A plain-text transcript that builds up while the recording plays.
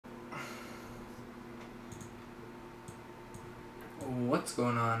What's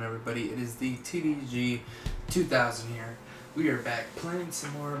going on, everybody? It is the TDG 2000 here. We are back playing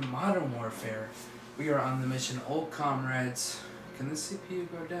some more Modern Warfare. We are on the mission Old Comrades. Can the CPU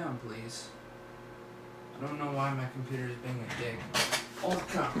go down, please? I don't know why my computer is being a dick. Old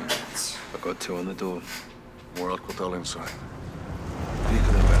Comrades. I got two on the door. More alcohol inside.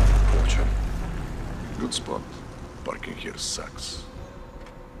 Vehicle in back of the porch, huh? Good spot. Parking here sucks.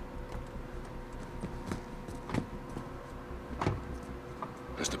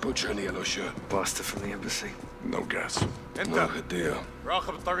 There's the butcher in the yellow shirt. Bastard from the embassy. No gas. No idea.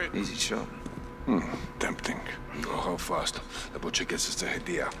 Easy shot. Tempting. Oh, how fast? The butcher gets us to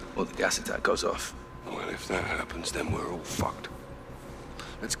Hadia. Or the gas attack goes off. Well, if that happens, then we're all fucked.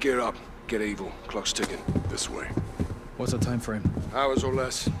 Let's gear up. Get evil. Clock's ticking. This way. What's the time frame? Hours or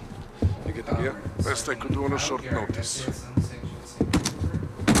less. You get the gear? Best I could do on a short notice.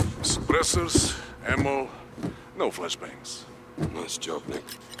 Suppressors, ammo, no flashbangs. Nice job, Nick.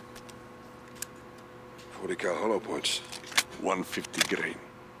 40 cal hollow points. 150 grain.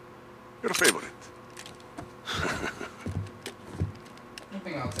 Your favorite. I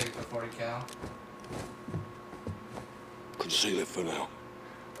think I'll take the 40 cal. Conceal it for now.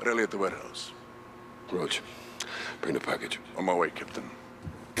 Rally at the warehouse. Roach, bring the package. On my way, Captain.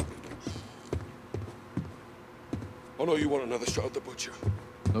 Oh no, you want another shot at the butcher?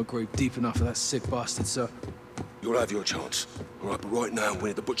 No grave deep enough for that sick bastard, sir. You'll have your chance. All right, but right now, we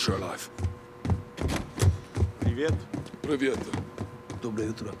need the butcher alive. Привет. Привет. Доброе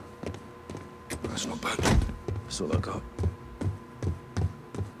утро. That's not bad. That's all I got.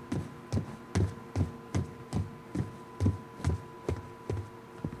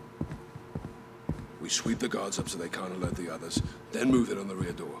 We sweep the guards up so they can't alert the others, then move in on the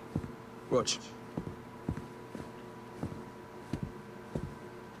rear door. Roach.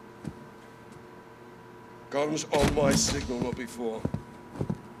 Guns on my signal, not before.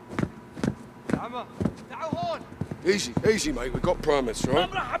 Easy, easy, mate. We've got permits, right?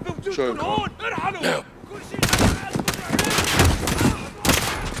 Show 'em, Carl. Now.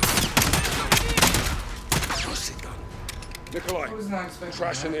 Nikolai, I was not expecting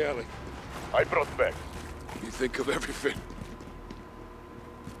trash in that. the alley. I brought back. You think of everything.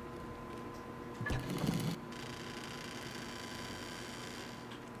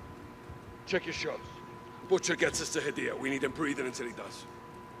 Check your shots. Butcher gets us to Hadia. We need him breathing until he does.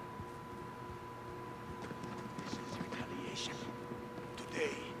 This is retaliation.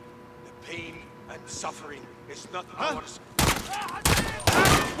 Today, the pain and suffering is not ours.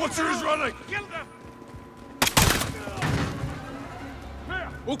 Butcher is running! Kill them!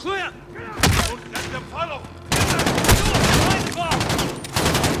 All clear! Don't let them follow!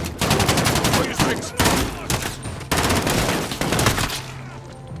 Put your strings.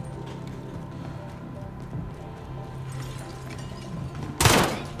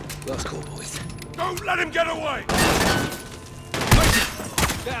 Last call, boys. Don't let him get away!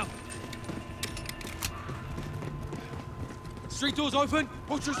 Down! Street doors open!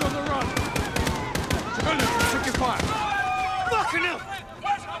 Butcher's on the run! Civilians, take your fire! Fucking hell!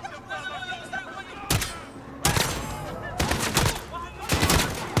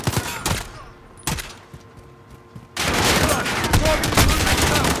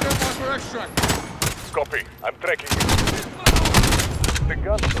 For extract. Copy. I'm tracking you. The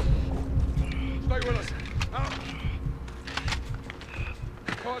gun. Stay with us. Out.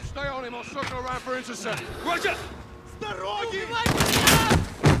 Can't stay on him. I'll circle around for intercept. Roger!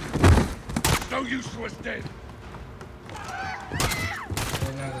 No use to us dead. I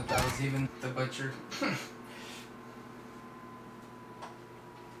didn't know that was even the butcher.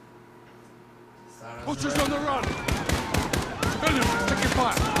 Butcher's on the run. Civilians, take your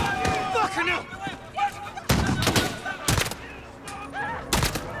fire. Fucking hell!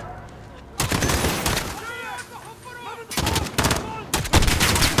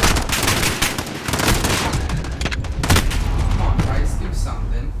 Come on, guys, do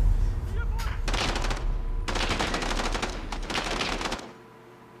something.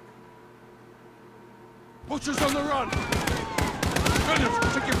 Butcher's on the run. Civilians,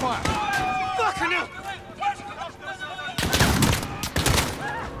 take your fire. Fucking hell!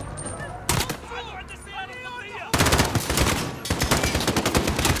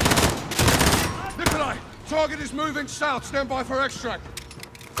 Nikolai, target is moving south. Stand by for extract.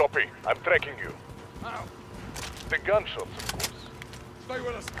 Copy. I'm tracking you. The gunshots, of course. Stay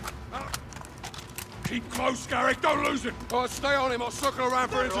with us. Out. Keep close, Garrick. Don't lose him. All right, stay on him. I'll circle around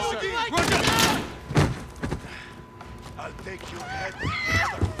for intercept. Roger! I'll take your head,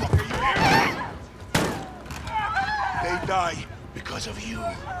 motherfucker, you hear me? They die because of you.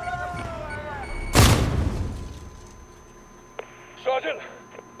 Sergeant!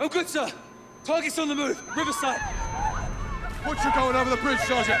 Oh, good, sir. Target's on the move. Riverside. Butcher going over the bridge,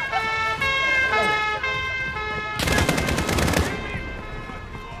 Sergeant!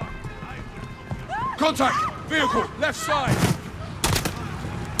 Contact! Vehicle, left side!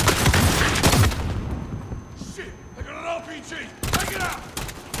 Shit! I got an RPG! Take it out!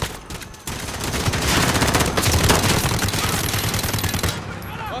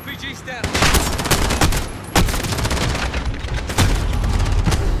 RPG's down.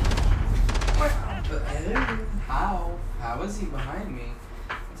 How? How is he behind me?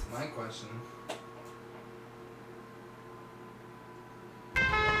 That's my question.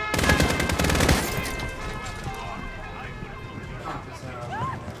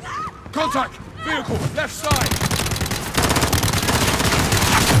 Contact! Vehicle, left side!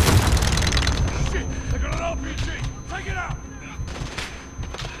 Shit! I got an RPG! Take it out!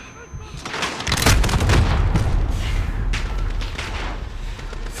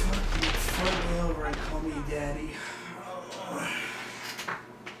 Fuck me over and call me daddy.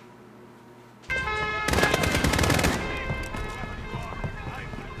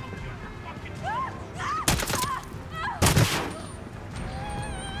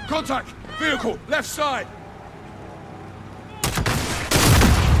 Contact! Vehicle, left side!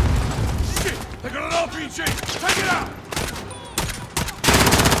 Shit! They got an RPG! Take it out!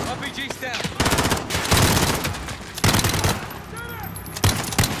 RPG's down.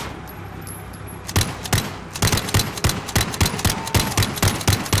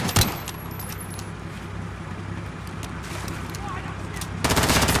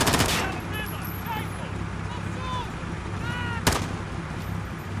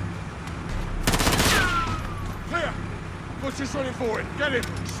 Clear! Butcher's running forward. Get him!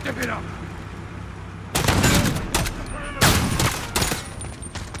 Step it up!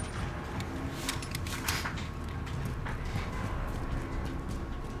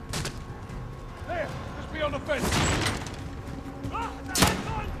 There! Just beyond the fence!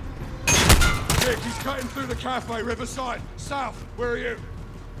 Nick, he's cutting through the cafe, Riverside. South, where are you?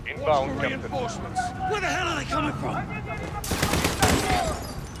 Inbound, Watch for reinforcements. Where the hell are they coming from?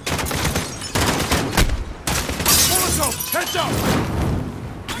 Molotov! Heads up!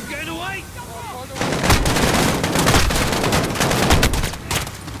 You getting away?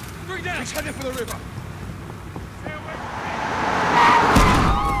 Three down. He's heading for the river.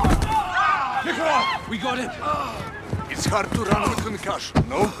 Nikolai! We got him. It's hard to run with concussion,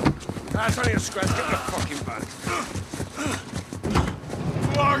 no? That's only a scratch. Get the fucking back.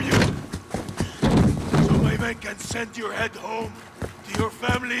 Who are you? So my men can send your head home to your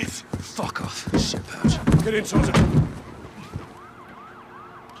families. Fuck off, shitpouch. Get in, Sergeant.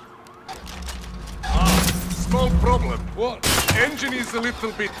 Small problem. What? Engine is a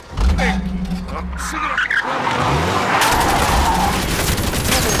little bit thick.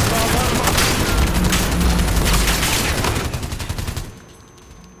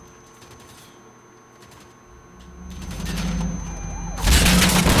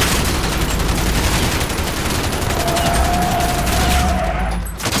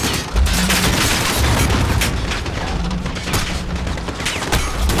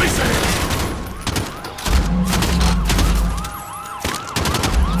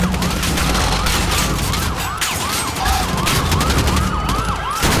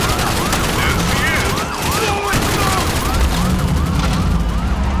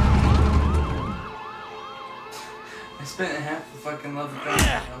 I spent half the fucking level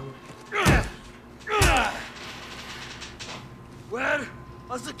down. Where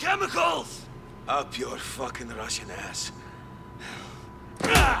are the chemicals? Up your fucking Russian ass.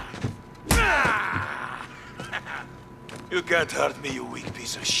 You can't hurt me, you weak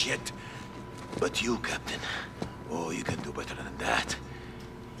piece of shit. But you, Captain, oh, you can do better than that.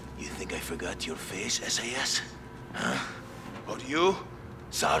 You think I forgot your face, SAS? Huh? Or you,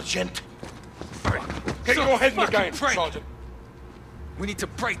 Sergeant? Get your head in the game, prick. Sergeant. We need to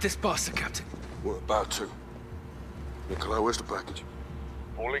break this bastard, Captain. We're about to. Nikolai, where's the package?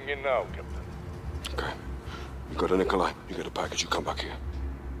 Pulling in now, Captain. Okay. You go to Nikolai. You get a package. You come back here.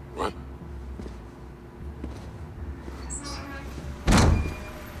 Right?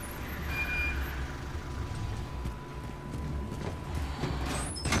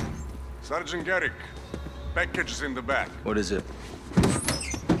 Sergeant Garrick. Package is in the back. What is it?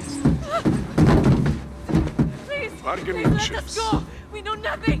 Please, Bargaining please let chips. us go. We know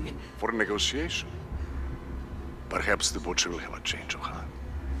nothing. For negotiation. Perhaps the butcher will have a change of heart.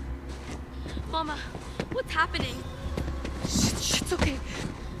 Mama, what's happening? Shit's okay.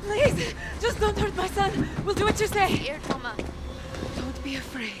 Please, just don't hurt my son. We'll do what you say. Here, Mama. Don't be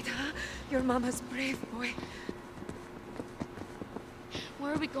afraid, huh? Your mama's brave, boy.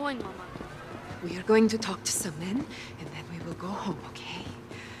 Where are we going, Mama? We are going to talk to some men, and then we will go home, okay?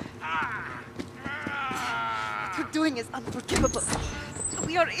 What you're doing is unforgivable.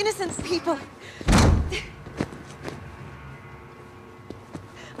 We are innocent people.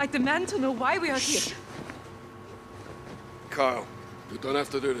 I demand to know why we are here. Kyle, you don't have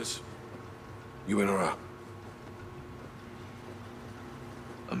to do this. You in or out?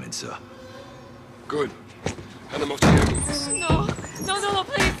 I'm in, sir. Good. Hand them off to you. No,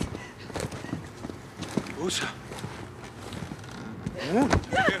 please. Usa.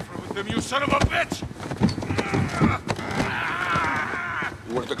 Careful with them, you son of a bitch!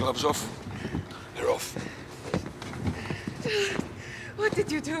 You want the gloves off? They're off. What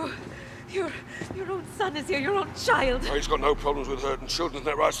did you do? Your own son is here, your own child. Oh, he's got no problems with hurting children, isn't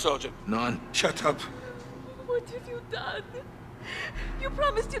that right, Sergeant? None. Shut up. What have you done? You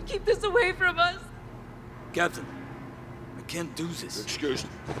promised you'd keep this away from us. Captain, I can't do this. You're excused.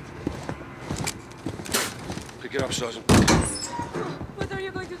 Pick it up, Sergeant. What are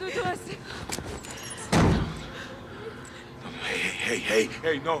you going to do to us?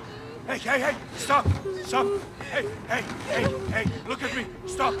 Hey, no. Hey, stop! Hey, look at me!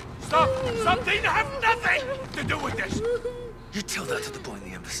 Stop! They have nothing to do with this! You tell that to the boy in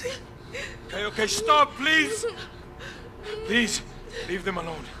the embassy. Okay, stop, please! Please, leave them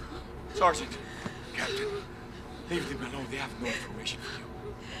alone. Sergeant, Captain, leave them alone. They have no information for you.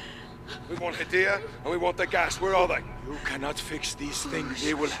 We want Hadir, and we want the gas. Where are they? You cannot fix these things.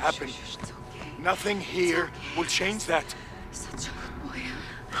 They will happen. Nothing here will change that. Such a good boy.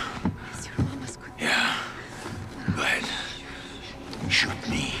 He's your mama's good boy. Yeah. Go ahead. Shoot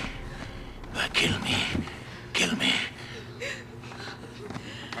me. Kill me. Kill me.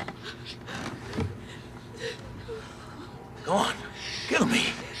 Go on. Kill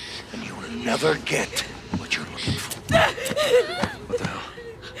me. And you will never get what you're looking for. What the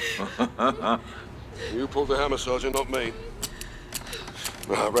hell? You pulled the hammer, Sergeant, not me.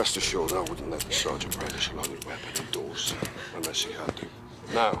 Rest assured, I wouldn't let the Sergeant brandish a loaded weapon indoors, unless he had to.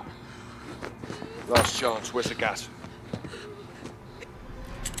 Now, last chance, where's the gas?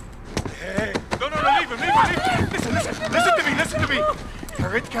 Hey, no, leave him. Listen to me.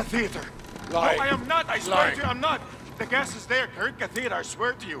 Karitka Theater. Lying. No, I am not, I swear to you, I'm not. The gas is there, Karitka Theater, I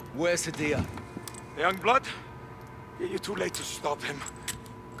swear to you. Where's Hadir? The young blood? You're too late to stop him.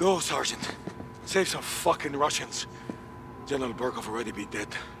 Go, Sergeant. Save some fucking Russians. General Barkov already be dead.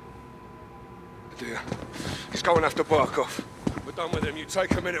 Hadir, he's going after Barkov. We're done with him, you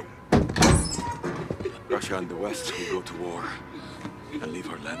take a minute. Russia and the West will go to war and leave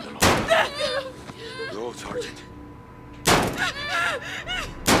our land alone. Go, Sergeant.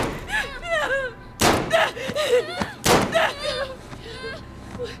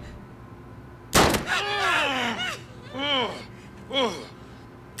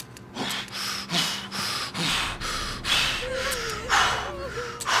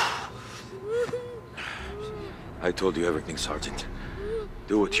 I told you everything, Sergeant.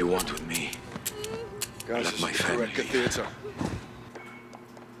 Do what you want with me. Guys, Let this my is the family Karitka leave. Theater.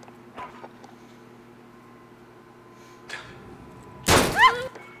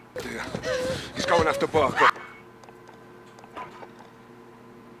 Hadir, he's going after Barkov.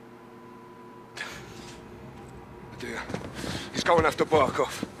 Hadir, he's going after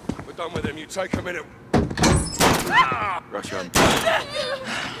Barkov. We're done with him, you take a minute. Russia and...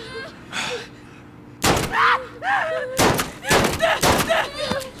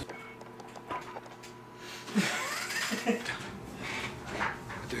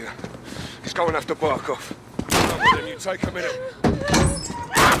 Hadir, he's going after Barkov. We're done with him, you take a minute.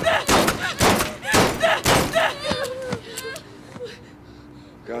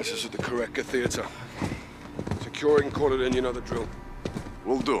 Guys, this is the Karitka Theater. Securing, call it in, you know the drill.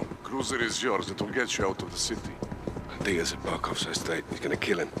 Will do. Cruiser is yours. It will get you out of the city. Hadir's at Barkov's estate. He's gonna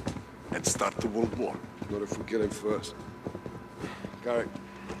kill him. And start the World War. Not if we kill him first. Garrick,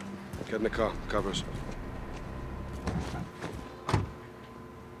 get in the car. Cover us.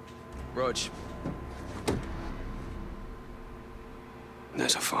 Rog.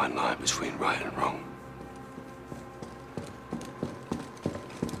 There's a fine line between right and wrong.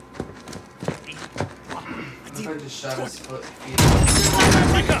 If I just shot his foot.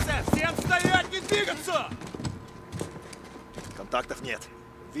 Всем стоять, не двигаться! Контактов нет.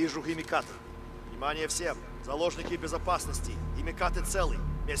 Вижу химикаты. Внимание всем. Заложники безопасности. Химикаты целый.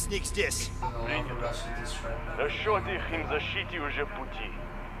 Мясник здесь. Расчет их им защите уже в пути.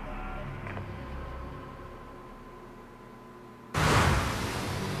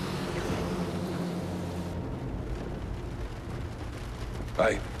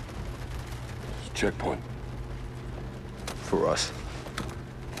 Hey, checkpoint. For us.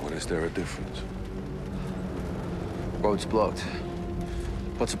 What is there a difference? Road's blocked.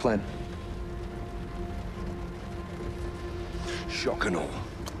 What's the plan? Shock and all.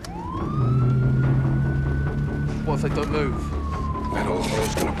 What if they don't move? Then all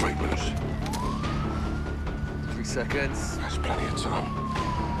hell's gonna break loose. 3 seconds. That's plenty of time.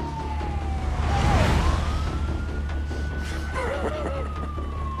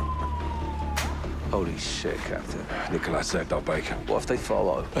 Holy shit, Captain. Nikolai saved our bacon. What if they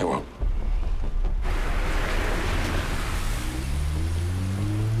follow? They won't.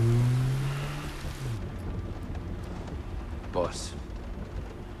 Boss.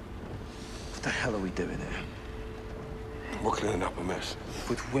 What the hell are we doing here? We're cleaning up a mess.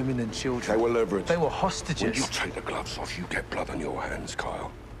 With women and children. They were leveraged. They were hostages. When you take the gloves off, you get blood on your hands,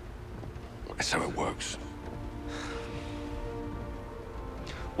 Kyle. That's how it works.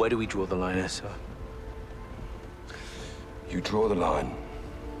 Where do we draw the line, sir? You draw the line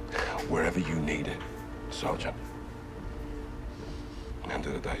wherever you need it, Sergeant. At the end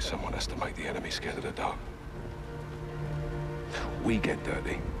of the day, someone has to make the enemy scared of the dark. We get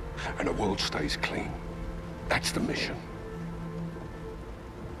dirty, and the world stays clean. That's the mission.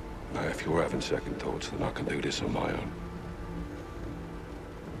 Now, if you're having second thoughts, then I can do this on my own.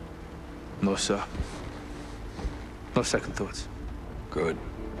 No, sir. No second thoughts. Good.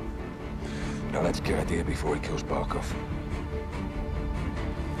 Now let's get out of here before he kills Barkov.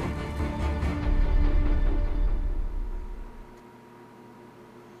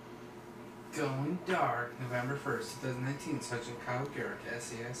 Going Dark, November 1st, 2019. Sergeant Kyle Garrick,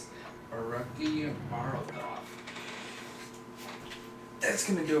 SAS, Baruki Marodov. That's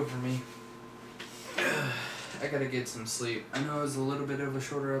gonna do it for me. I gotta get some sleep. I know it was a little bit of a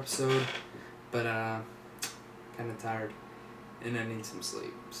shorter episode, but kinda tired. And I need some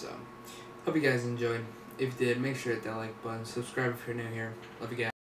sleep, so hope you guys enjoyed. If you did, make sure to hit that like button, subscribe if you're new here. Love you guys.